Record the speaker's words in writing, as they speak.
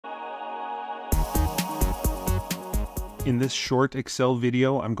In this short Excel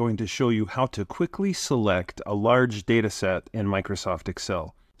video, I'm going to show you how to quickly select a large data set in Microsoft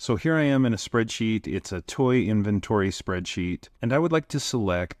Excel. So here I am in a spreadsheet. It's a toy inventory spreadsheet, and I would like to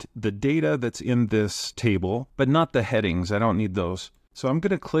select the data that's in this table, but not the headings. I don't need those. So I'm going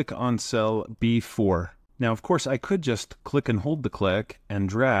to click on cell B4. Now, of course, I could just click and hold the click and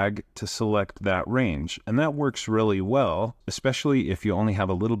drag to select that range. And that works really well, especially if you only have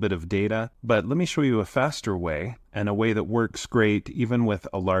a little bit of data. But let me show you a faster way, and a way that works great even with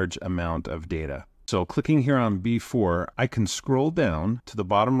a large amount of data. So clicking here on B4, I can scroll down to the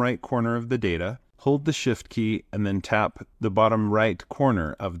bottom right corner of the data, hold the Shift key, and then tap the bottom right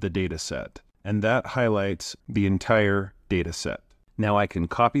corner of the data set. And that highlights the entire data set. Now I can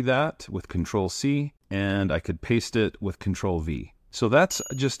copy that with Control C, and I could paste it with Control V. So that's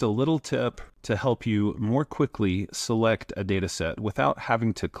just a little tip to help you more quickly select a data set without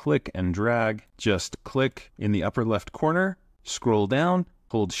having to click and drag. Just click in the upper left corner, scroll down,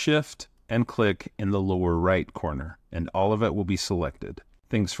 hold Shift, and click in the lower right corner, and all of it will be selected.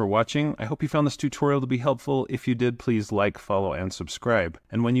 Thanks for watching. I hope you found this tutorial to be helpful. If you did, please like, follow, and subscribe.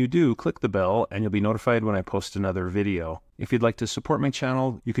 And when you do, click the bell and you'll be notified when I post another video. If you'd like to support my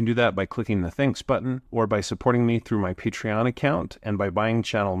channel, you can do that by clicking the thanks button, or by supporting me through my Patreon account and by buying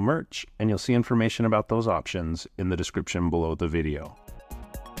channel merch, and you'll see information about those options in the description below the video.